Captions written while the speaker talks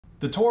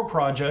The Tor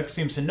project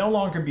seems to no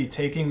longer be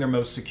taking their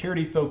most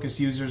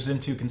security-focused users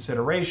into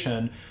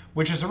consideration,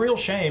 which is a real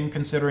shame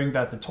considering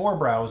that the Tor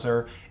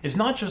browser is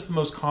not just the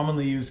most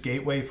commonly used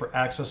gateway for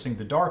accessing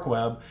the dark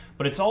web,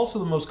 but it's also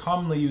the most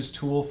commonly used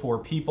tool for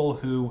people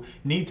who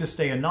need to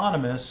stay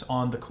anonymous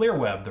on the clear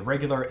web, the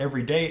regular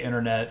everyday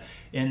internet,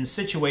 in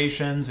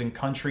situations in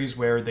countries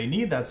where they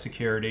need that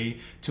security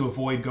to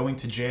avoid going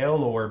to jail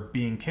or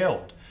being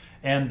killed.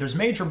 And there's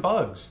major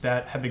bugs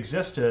that have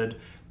existed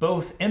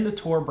both in the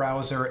Tor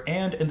browser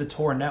and in the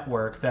Tor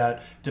network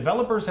that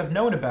developers have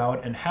known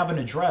about and haven't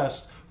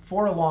addressed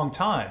for a long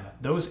time.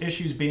 Those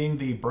issues being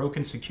the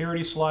broken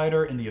security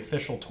slider in the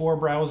official Tor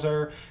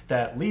browser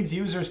that leads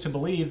users to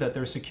believe that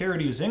their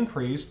security is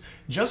increased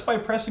just by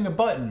pressing a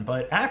button,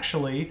 but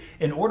actually,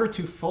 in order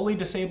to fully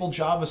disable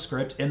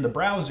JavaScript in the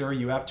browser,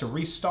 you have to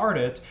restart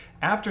it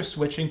after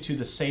switching to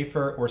the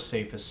safer or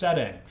safest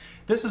setting.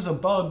 This is a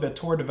bug that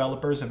Tor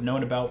developers have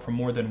known about for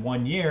more than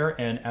 1 year,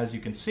 and as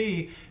you can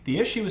see, the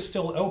issue is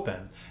still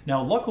open.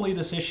 Now, luckily,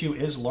 this issue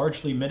is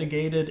largely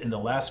mitigated in the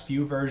last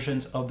few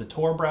versions of the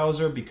Tor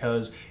browser,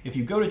 because if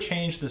you go to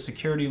change the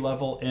security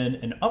level in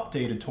an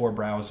updated Tor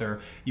browser,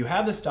 you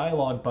have this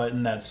dialog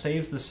button that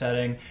saves the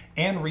setting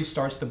and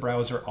restarts the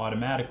browser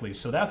automatically.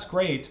 So that's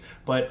great,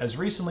 but as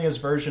recently as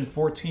version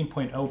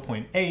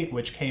 14.0.8,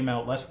 which came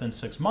out less than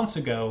 6 months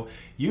ago,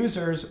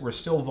 users were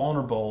still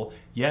vulnerable,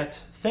 yet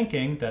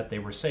thinking that they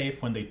were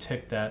safe when they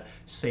ticked that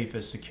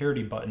safest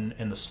security button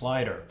in the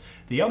slider.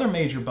 The other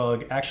major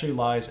bug actually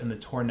lies in the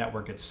Tor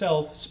network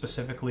itself,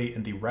 specifically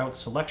in the route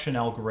selection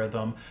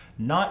algorithm,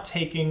 not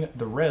taking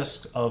the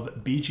risk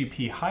of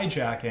BGP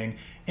hijacking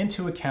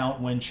into account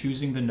when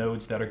choosing the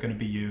nodes that are going to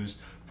be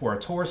used for a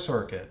Tor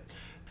circuit.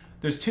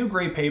 There's 2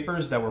 great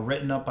papers that were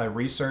written up by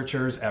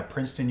researchers at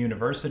Princeton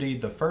University.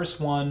 The first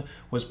one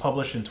was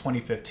published in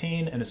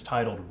 2015 and is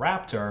titled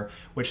Raptor,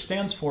 which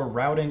stands for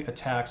Routing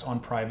Attacks on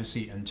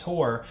Privacy in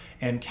Tor,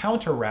 and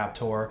Counter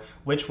Raptor,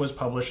 which was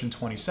published in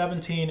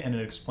 2017, and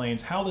it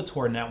explains how the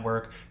Tor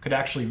network could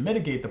actually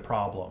mitigate the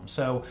problem.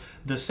 So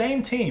the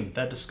same team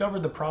that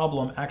discovered the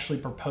problem actually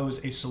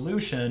proposed a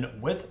solution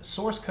with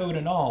source code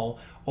and all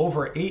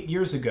over 8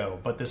 years ago,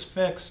 but this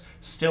fix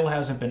still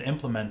hasn't been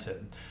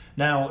implemented.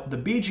 Now, the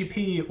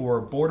BGP,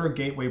 or Border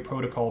Gateway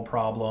Protocol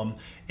problem,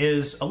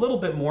 is a little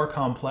bit more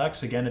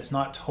complex. Again, it's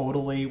not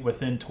totally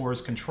within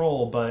Tor's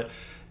control, but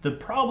the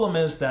problem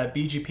is that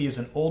BGP is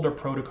an older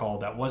protocol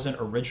that wasn't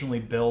originally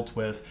built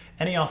with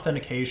any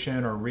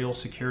authentication or real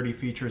security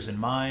features in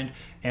mind,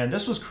 and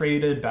this was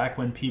created back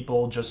when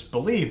people just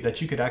believed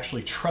that you could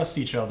actually trust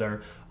each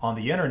other on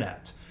the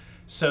internet.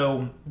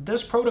 So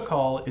this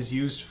protocol is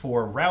used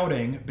for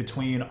routing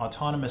between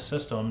autonomous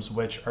systems,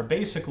 which are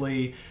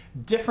basically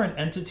different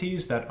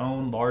entities that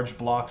own large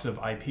blocks of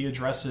IP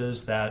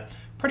addresses that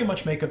pretty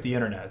much make up the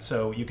internet.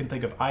 So you can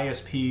think of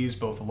ISPs,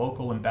 both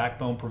local and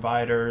backbone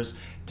providers,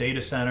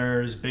 data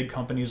centers, big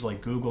companies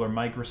like Google or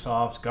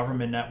Microsoft,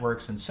 government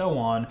networks, and so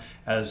on,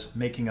 as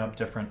making up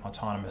different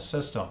autonomous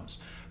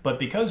systems. But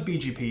because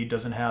BGP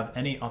doesn't have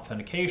any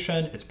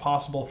authentication, it's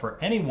possible for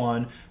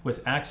anyone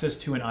with access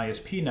to an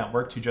ISP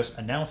network to just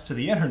announce to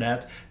the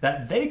internet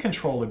that they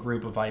control a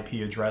group of IP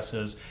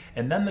addresses,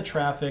 and then the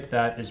traffic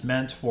that is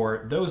meant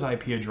for those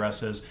IP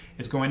addresses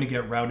is going to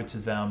get routed to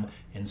them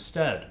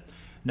instead.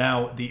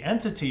 Now, the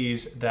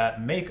entities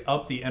that make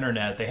up the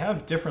internet, they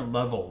have different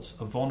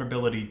levels of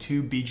vulnerability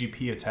to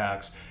BGP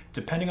attacks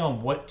depending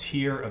on what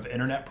tier of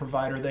internet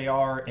provider they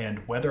are and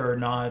whether or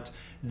not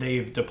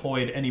they've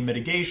deployed any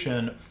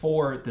mitigation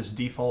for this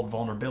default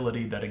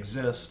vulnerability that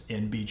exists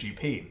in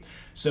BGP.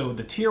 So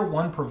the tier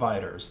 1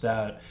 providers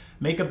that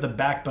make up the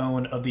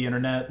backbone of the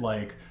internet,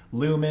 like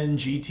Lumen,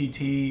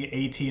 GTT,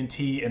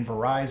 AT&T, and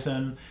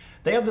Verizon,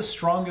 they have the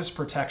strongest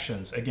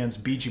protections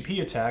against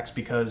BGP attacks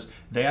because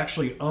they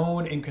actually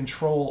own and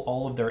control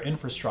all of their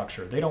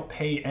infrastructure. They don't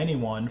pay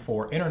anyone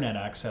for internet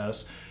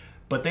access,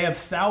 but they have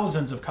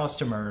thousands of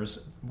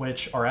customers,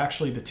 which are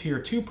actually the tier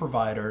 2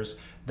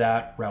 providers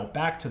that route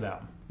back to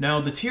them. Now,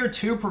 the tier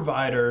 2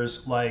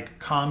 providers like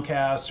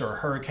Comcast or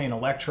Hurricane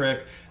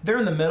Electric, they're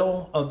in the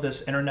middle of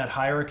this internet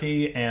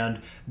hierarchy,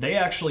 and they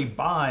actually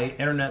buy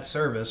internet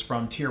service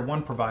from tier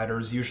 1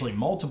 providers, usually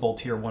multiple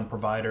tier 1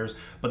 providers,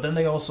 but then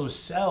they also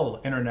sell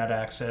internet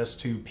access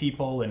to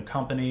people and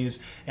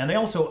companies, and they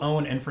also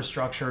own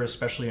infrastructure,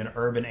 especially in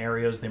urban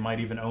areas. They might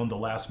even own the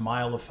last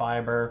mile of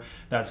fiber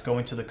that's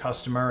going to the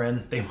customer,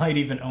 and they might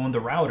even own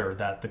the router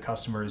that the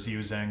customer is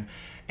using.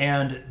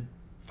 And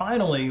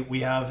finally,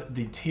 we have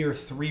the tier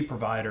 3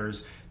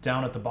 providers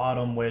down at the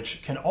bottom,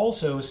 which can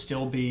also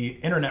still be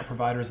internet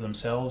providers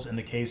themselves in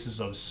the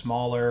cases of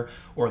smaller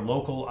or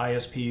local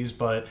ISPs.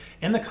 But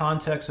in the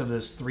context of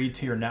this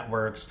 3-tier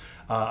networks,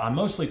 I'm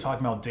mostly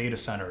talking about data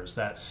centers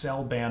that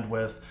sell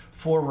bandwidth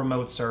for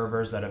remote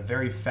servers that have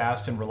very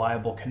fast and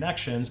reliable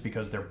connections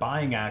because they're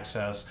buying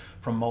access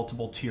from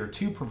multiple tier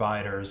 2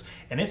 providers.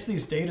 And it's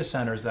these data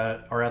centers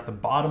that are at the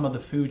bottom of the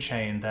food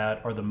chain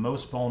that are the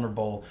most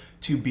vulnerable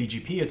to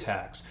BGP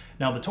attacks.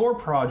 Now, the Tor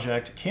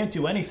project can't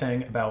do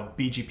anything about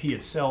BGP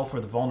itself or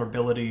the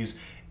vulnerabilities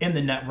in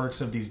the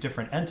networks of these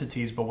different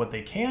entities, but what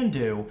they can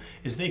do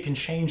is they can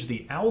change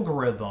the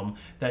algorithm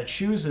that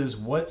chooses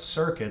what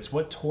circuits,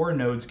 what Tor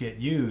nodes get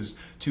used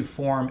to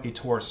form a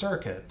Tor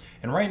circuit.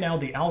 And right now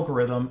the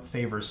algorithm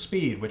favors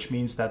speed, which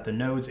means that the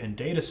nodes in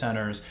data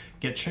centers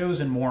get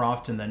chosen more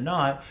often than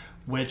not,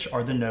 which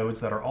are the nodes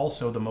that are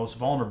also the most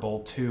vulnerable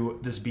to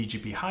this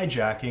BGP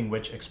hijacking,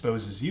 which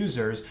exposes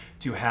users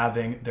to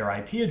having their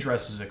IP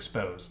addresses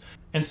exposed.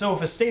 And so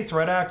if a state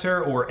threat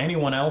actor or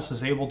anyone else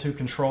is able to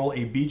control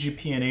a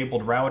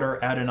BGP-enabled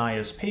router at an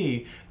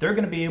ISP, they're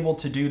going to be able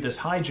to do this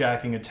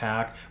hijacking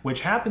attack, which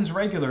happens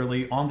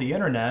regularly on the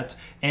internet,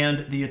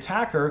 and the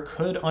attacker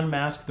could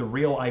unmask the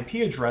real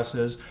IP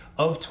addresses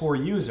of Tor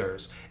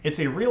users. It's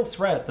a real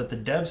threat that the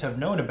devs have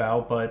known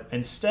about, but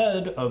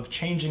instead of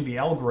changing the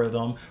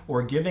algorithm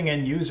or giving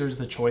end users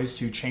the choice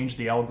to change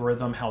the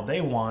algorithm how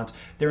they want,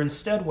 they're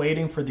instead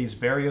waiting for these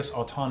various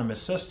autonomous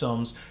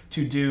systems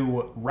to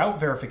do route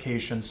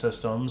verification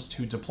systems,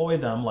 to deploy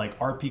them like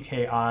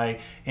RPKI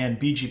and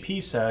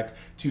bgp-sec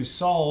to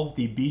solve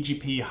the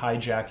BGP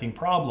hijacking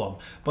problem.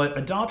 But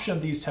adoption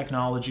of these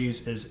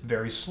technologies is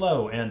very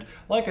slow, and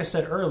like I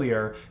said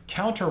earlier,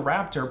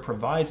 CounterRaptor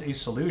provides a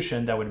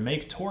solution that would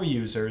make Tor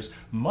users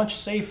much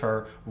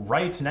safer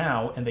right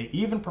now, and they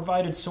even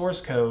provided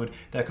source code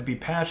that could be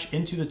patched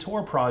into the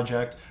Tor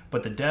project,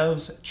 but the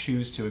devs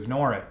choose to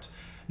ignore it.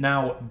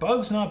 Now,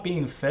 bugs not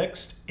being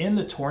fixed in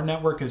the Tor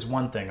network is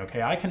one thing,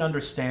 okay? I can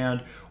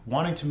understand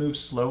wanting to move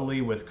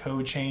slowly with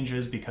code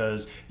changes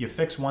because you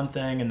fix one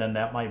thing and then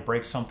that might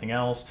break something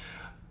else.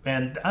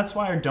 And that's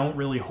why I don't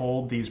really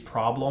hold these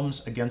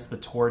problems against the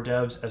Tor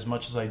devs as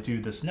much as I do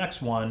this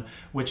next one,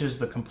 which is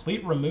the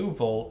complete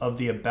removal of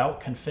the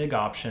about config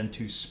option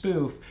to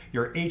spoof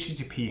your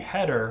HTTP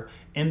header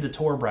in the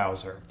Tor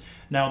browser.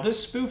 Now,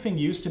 this spoofing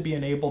used to be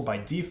enabled by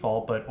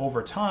default, but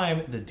over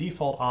time, the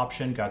default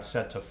option got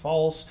set to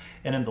false,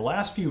 and in the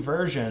last few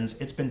versions,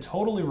 it's been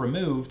totally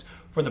removed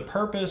for the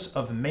purpose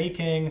of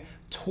making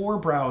Tor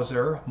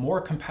browser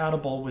more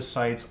compatible with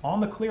sites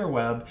on the clear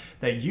web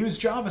that use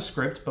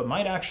JavaScript but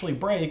might actually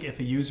break if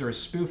a user is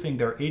spoofing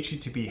their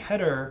HTTP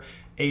header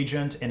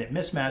agent and it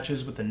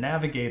mismatches with the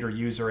navigator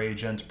user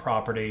agent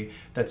property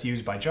that's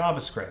used by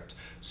JavaScript.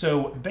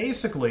 So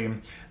basically,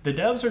 the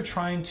devs are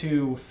trying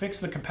to fix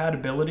the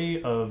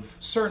compatibility of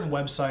certain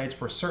websites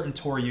for certain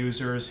Tor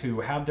users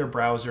who have their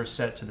browser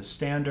set to the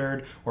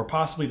standard or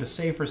possibly the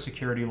safer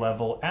security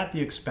level at the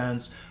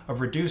expense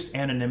of reduced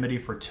anonymity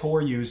for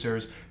Tor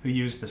users who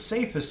use the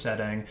safest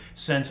setting,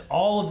 since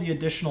all of the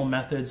additional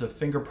methods of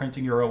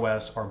fingerprinting your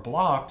OS are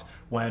blocked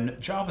when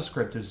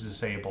JavaScript is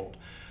disabled.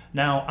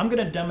 Now, I'm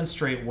going to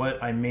demonstrate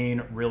what I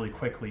mean really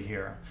quickly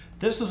here.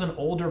 This is an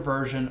older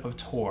version of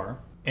Tor,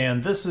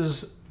 and this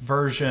is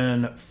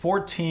version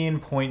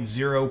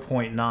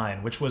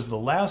 14.0.9, which was the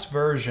last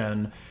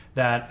version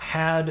that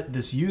had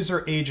this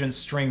user agent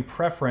string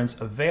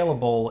preference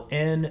available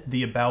in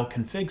the about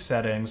config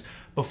settings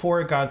before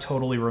it got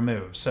totally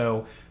removed.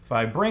 So if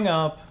I bring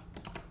up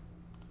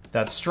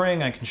that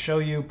string, I can show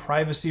you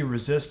privacy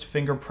resist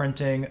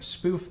fingerprinting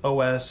spoof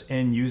OS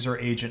in user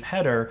agent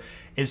header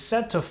is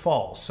set to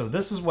false. So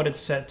this is what it's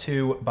set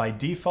to by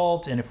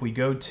default. And if we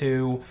go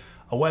to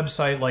a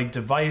website like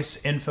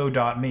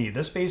deviceinfo.me,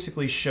 this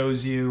basically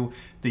shows you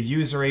the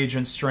user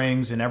agent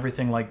strings and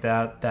everything like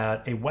that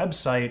a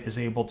website is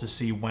able to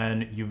see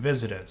when you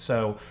visit it.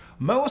 So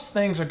most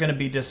things are going to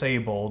be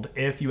disabled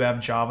if you have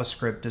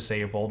JavaScript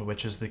disabled,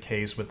 which is the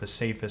case with the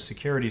safest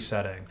security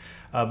setting.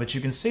 But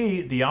you can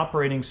see the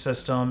operating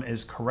system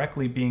is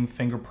correctly being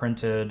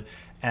fingerprinted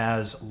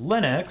as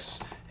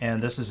Linux, and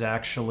this is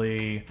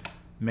actually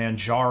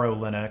Manjaro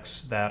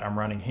Linux that I'm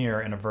running here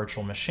in a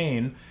virtual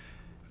machine.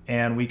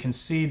 And we can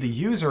see the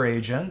user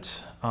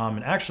agent,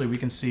 and actually we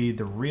can see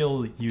the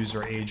real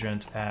user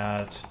agent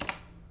at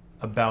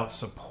about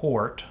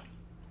support.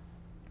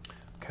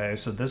 Okay,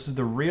 so this is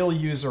the real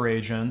user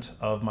agent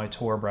of my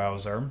Tor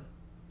browser.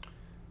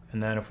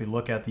 And then if we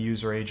look at the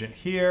user agent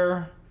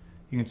here,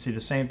 you can see the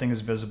same thing is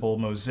visible,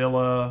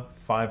 Mozilla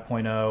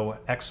 5.0,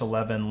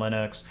 X11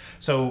 Linux.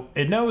 So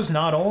it knows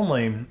not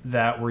only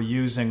that we're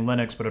using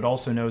Linux, but it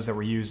also knows that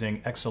we're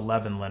using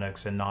X11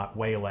 Linux and not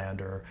Wayland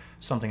or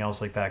something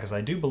else like that, because I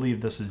do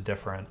believe this is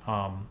different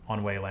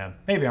on Wayland.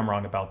 Maybe I'm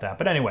wrong about that.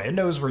 But anyway, it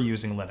knows we're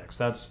using Linux.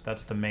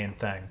 That's the main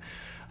thing.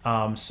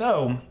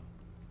 So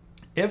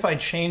if I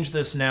change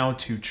this now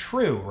to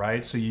true,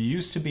 right? So you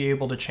used to be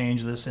able to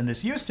change this, and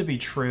this used to be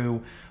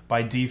true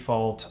by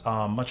default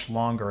much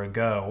longer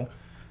ago.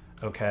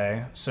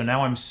 Okay, so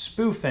now I'm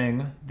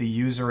spoofing the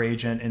user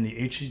agent in the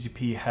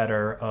HTTP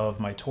header of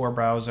my Tor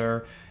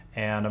browser,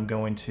 and I'm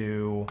going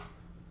to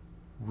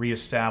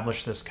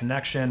reestablish this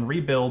connection,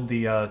 rebuild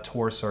the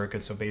Tor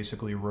circuit, so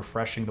basically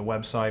refreshing the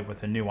website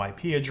with a new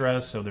IP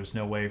address, so there's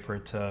no way for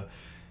it to,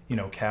 you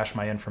know, cache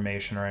my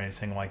information or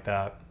anything like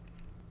that.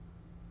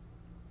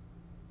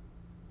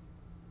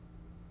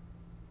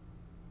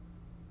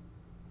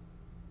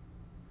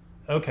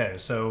 Okay,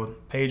 so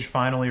page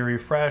finally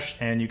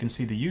refreshed, and you can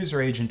see the user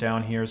agent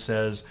down here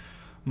says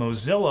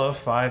Mozilla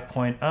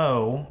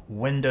 5.0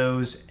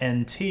 Windows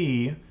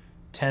NT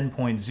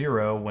 10.0,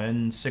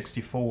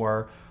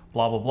 Win64,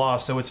 blah, blah, blah.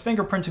 So it's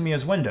fingerprinting me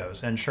as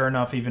Windows. And sure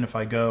enough, even if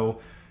I go,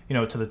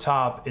 to the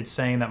top, it's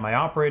saying that my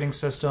operating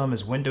system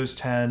is Windows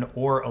 10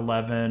 or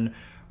 11,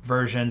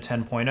 version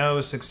 10.0,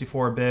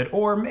 64-bit,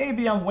 or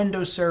maybe I'm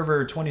Windows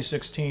Server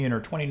 2016 or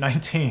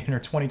 2019 or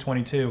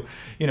 2022,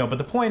 but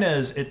the point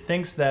is it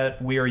thinks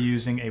that we are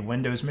using a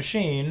Windows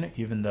machine,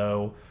 even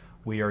though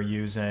we are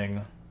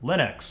using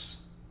Linux.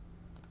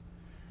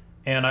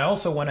 And I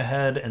also went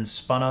ahead and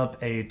spun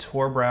up a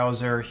Tor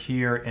browser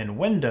here in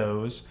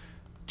Windows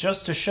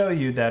just to show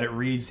you that it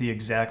reads the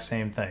exact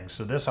same thing.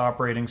 So this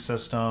operating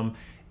system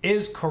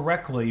is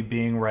correctly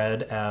being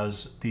read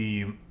as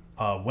the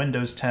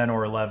Windows 10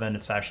 or 11.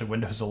 It's actually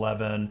Windows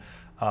 11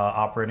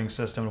 operating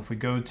system. If we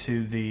go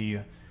to the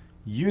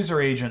user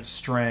agent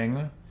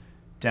string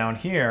down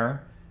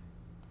here,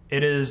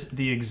 it is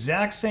the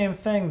exact same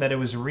thing that it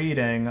was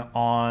reading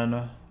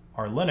on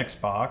our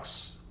Linux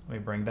box. Let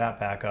me bring that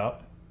back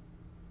up.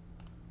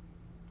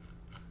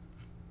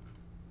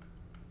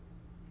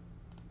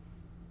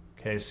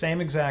 Okay, same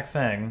exact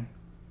thing.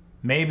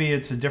 Maybe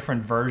it's a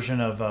different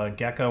version of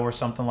Gecko or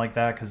something like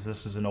that, because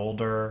this is an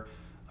older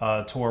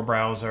Tor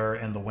browser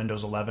and the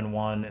Windows 11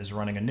 one is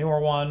running a newer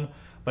one.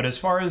 But as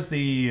far as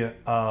the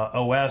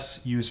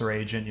OS user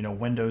agent,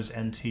 Windows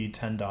NT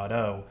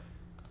 10.0,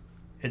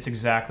 it's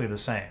exactly the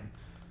same.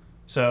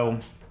 So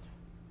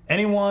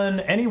any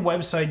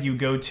website you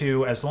go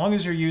to, as long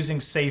as you're using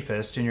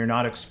Safest and you're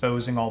not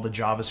exposing all the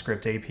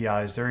JavaScript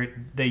APIs,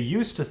 they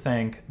used to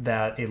think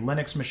that a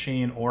Linux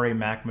machine or a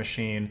Mac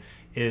machine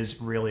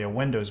is really a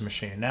Windows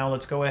machine. Now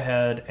let's go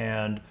ahead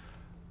and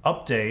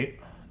update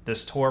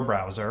this Tor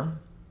browser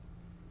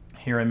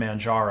here in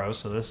Manjaro.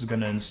 So this is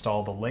going to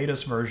install the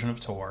latest version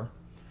of Tor.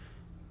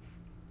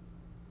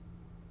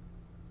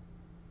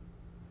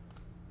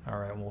 All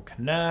right, we'll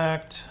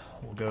connect.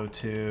 We'll go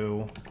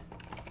to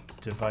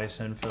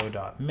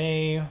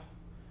deviceinfo.me.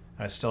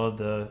 I still have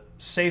the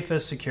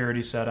safest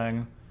security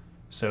setting.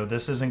 So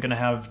this isn't going to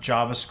have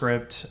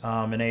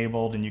JavaScript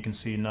enabled, and you can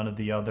see none of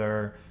the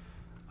other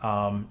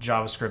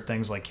JavaScript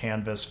things like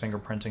Canvas,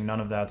 fingerprinting,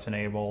 none of that's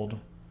enabled.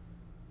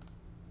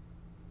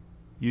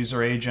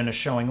 User agent is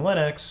showing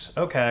Linux.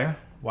 Okay,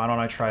 why don't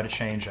I try to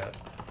change it?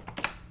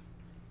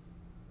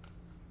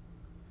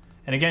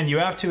 And again, you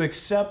have to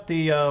accept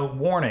the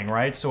warning,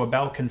 right? So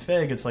about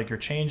config, it's like you're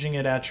changing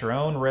it at your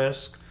own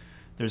risk.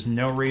 There's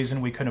no reason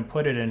we couldn't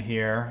put it in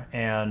here,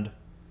 and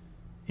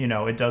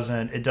it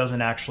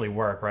doesn't actually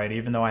work, right?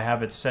 Even though I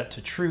have it set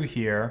to true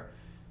here,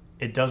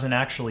 it doesn't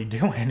actually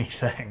do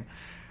anything,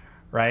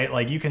 right?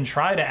 Like you can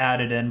try to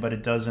add it in, but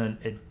it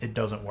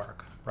doesn't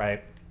work,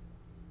 right?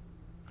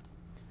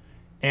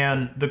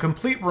 And the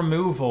complete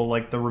removal,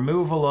 like the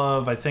removal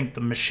of, I think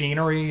the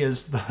machinery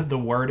is the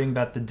wording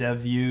that the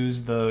dev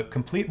used, the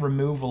complete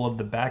removal of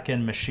the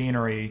backend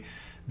machinery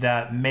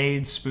that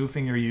made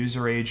spoofing your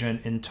user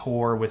agent in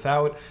Tor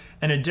without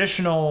an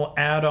additional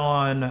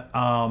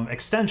add-on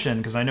extension,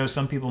 because I know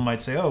some people might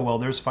say, oh, well,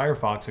 there's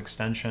Firefox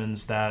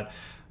extensions that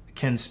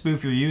can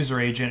spoof your user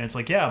agent. It's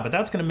like, yeah, but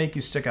that's going to make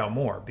you stick out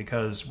more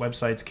because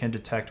websites can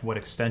detect what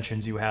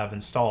extensions you have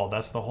installed.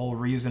 That's the whole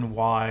reason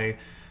why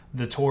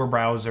the Tor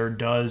browser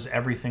does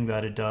everything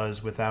that it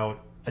does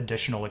without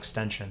additional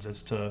extensions.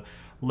 It's to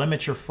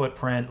limit your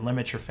footprint,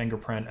 limit your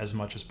fingerprint as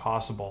much as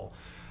possible.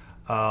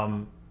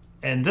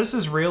 And this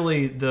is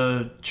really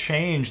the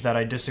change that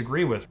I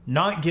disagree with.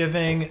 Not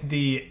giving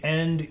the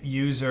end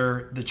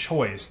user the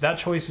choice. That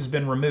choice has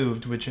been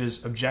removed, which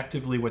is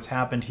objectively what's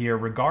happened here,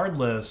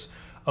 regardless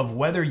of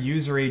whether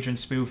user agent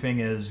spoofing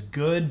is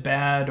good,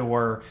 bad,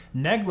 or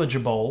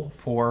negligible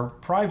for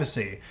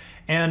privacy.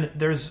 And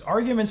there's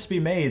arguments to be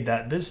made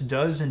that this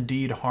does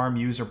indeed harm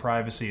user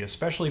privacy,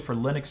 especially for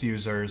Linux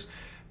users,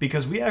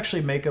 because we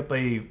actually make up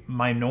a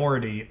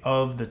minority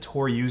of the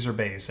Tor user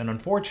base. And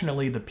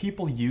unfortunately, the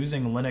people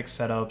using Linux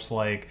setups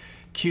like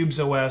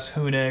CubesOS,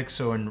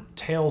 Hunix, or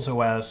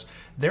TailsOS,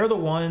 they're the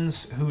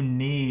ones who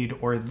need,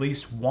 or at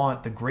least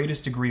want, the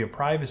greatest degree of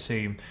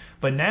privacy.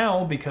 But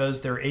now,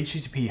 because their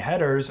HTTP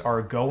headers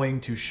are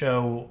going to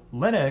show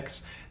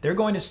Linux, they're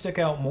going to stick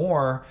out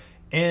more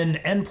in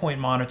endpoint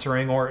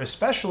monitoring, or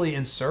especially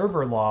in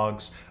server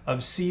logs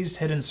of seized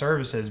hidden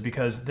services,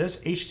 because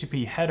this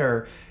HTTP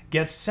header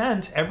gets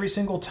sent every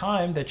single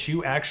time that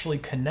you actually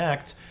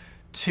connect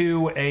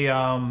to a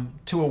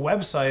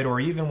website, or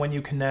even when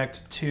you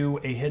connect to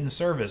a hidden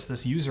service,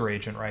 this user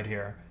agent right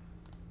here.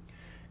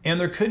 And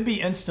there could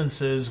be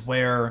instances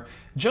where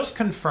just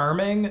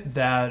confirming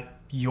that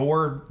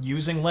you're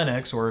using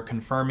Linux, or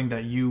confirming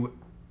that you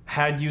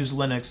had used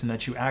Linux and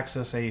that you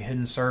access a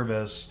hidden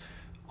service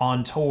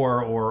on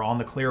Tor or on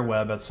the clear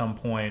web at some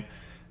point,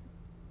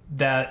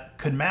 that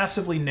could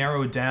massively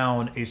narrow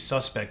down a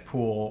suspect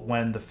pool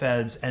when the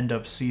feds end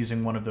up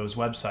seizing one of those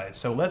websites.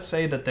 So let's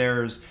say that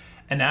there's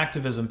an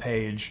activism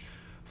page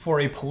for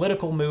a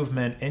political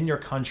movement in your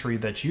country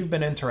that you've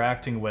been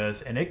interacting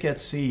with, and it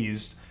gets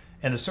seized,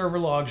 and the server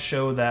logs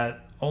show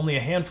that only a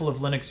handful of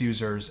Linux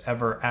users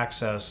ever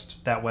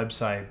accessed that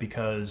website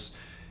because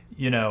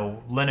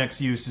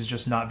Linux use is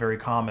just not very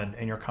common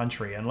in your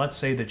country. And let's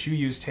say that you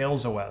use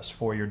Tails OS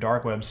for your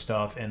dark web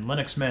stuff and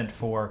Linux Mint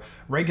for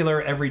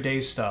regular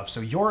everyday stuff.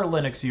 So you're a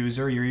Linux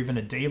user, you're even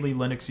a daily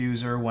Linux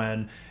user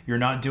when you're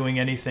not doing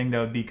anything that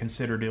would be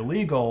considered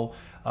illegal,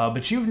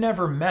 but you've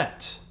never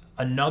met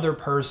another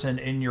person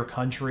in your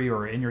country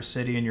or in your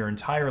city in your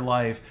entire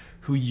life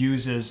who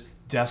uses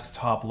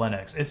desktop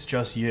Linux. It's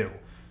just you.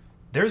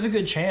 There's a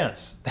good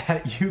chance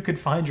that you could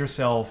find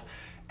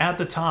yourself at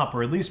the top,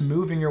 or at least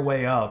moving your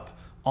way up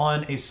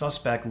on a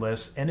suspect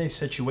list in a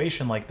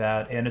situation like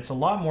that, and it's a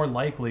lot more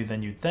likely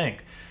than you'd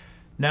think.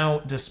 Now,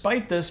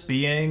 despite this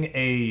being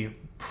a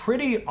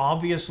pretty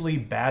obviously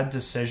bad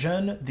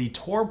decision, the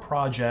Tor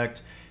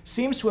project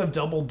seems to have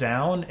doubled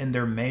down in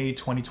their May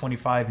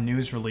 2025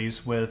 news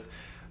release with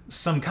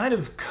some kind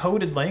of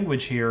coded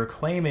language here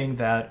claiming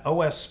that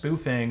OS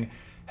spoofing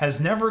has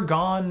never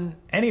gone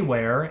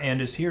anywhere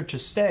and is here to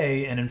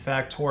stay, and in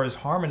fact Tor has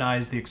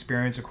harmonized the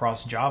experience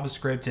across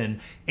JavaScript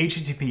and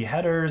HTTP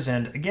headers,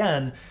 and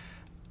again,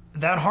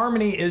 that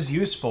harmony is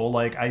useful.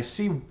 Like, I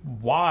see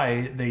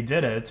why they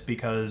did it,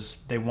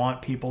 because they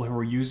want people who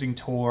are using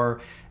Tor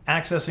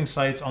accessing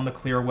sites on the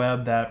clear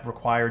web that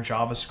require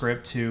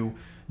JavaScript to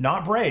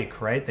not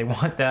break, right? They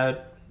want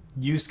that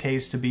use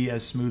case to be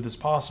as smooth as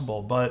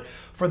possible. But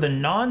for the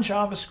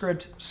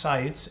non-JavaScript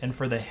sites and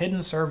for the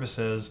hidden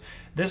services,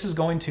 this is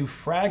going to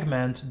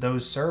fragment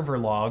those server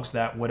logs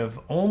that would have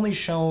only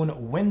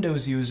shown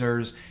Windows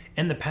users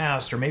in the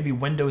past, or maybe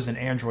Windows and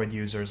Android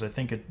users. I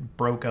think it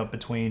broke up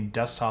between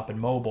desktop and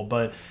mobile.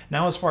 But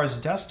now as far as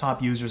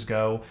desktop users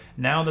go,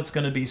 now that's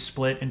going to be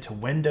split into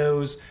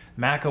Windows,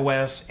 Mac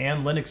OS,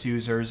 and Linux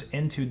users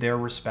into their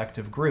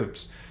respective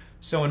groups.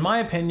 So in my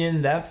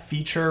opinion, that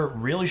feature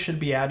really should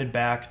be added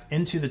back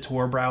into the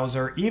Tor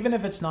browser, even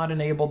if it's not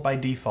enabled by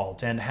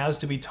default and has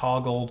to be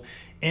toggled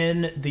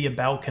in the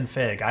About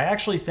config. I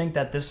actually think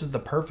that this is the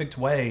perfect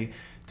way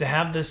to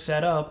have this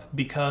set up,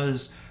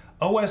 because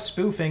OS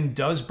spoofing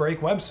does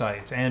break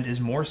websites and is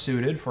more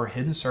suited for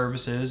hidden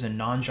services and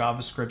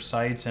non-JavaScript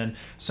sites and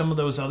some of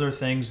those other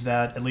things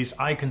that at least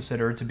I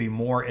consider to be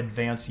more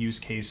advanced use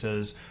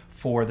cases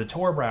for the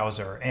Tor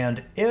browser.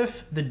 And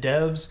if the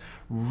devs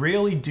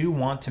really do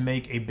want to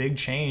make a big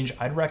change,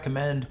 I'd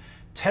recommend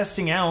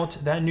testing out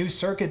that new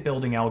circuit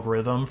building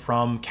algorithm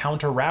from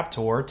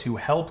CounterRaptor to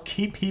help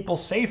keep people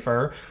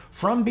safer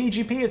from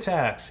BGP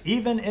attacks,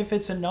 even if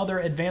it's another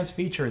advanced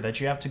feature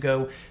that you have to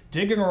go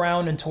digging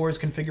around in Tor's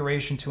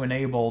configuration to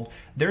enable.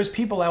 There's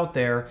people out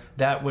there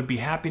that would be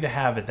happy to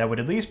have it, that would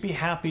at least be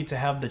happy to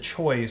have the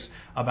choice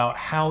about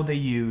how they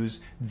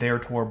use their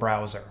Tor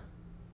browser.